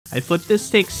I flipped this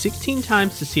steak 16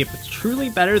 times to see if it's truly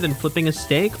better than flipping a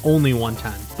steak only one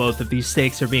time. Both of these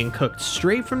steaks are being cooked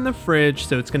straight from the fridge,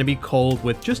 so it's going to be cold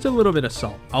with just a little bit of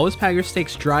salt. Always pat your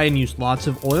steaks dry and use lots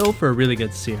of oil for a really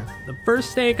good sear. The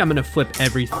first steak I'm going to flip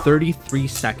every 33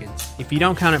 seconds. If you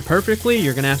don't count it perfectly,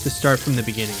 you're going to have to start from the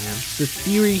beginning, man. The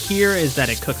theory here is that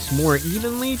it cooks more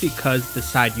evenly because the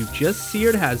side you just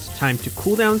seared has time to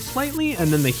cool down slightly and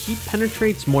then the heat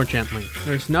penetrates more gently.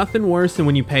 There's nothing worse than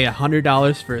when you pay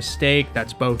 $100 for a steak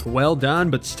that's both well done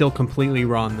but still completely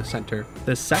raw in the center.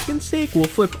 The second steak will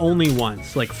flip only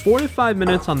once, like 4 to 5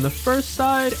 minutes on the first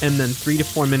side and then 3 to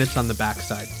 4 minutes on the back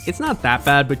side. It's not that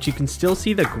bad, but you can still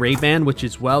see the gray band, which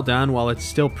is well done, while it's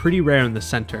still pretty rare in the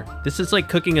center. This is like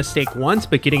cooking a steak once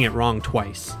but getting it wrong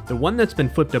twice. The one that's been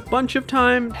flipped a bunch of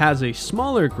times has a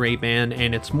smaller gray band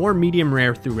and it's more medium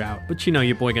rare throughout, but you know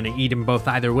your boy gonna eat them both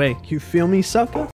either way. You feel me, sucker?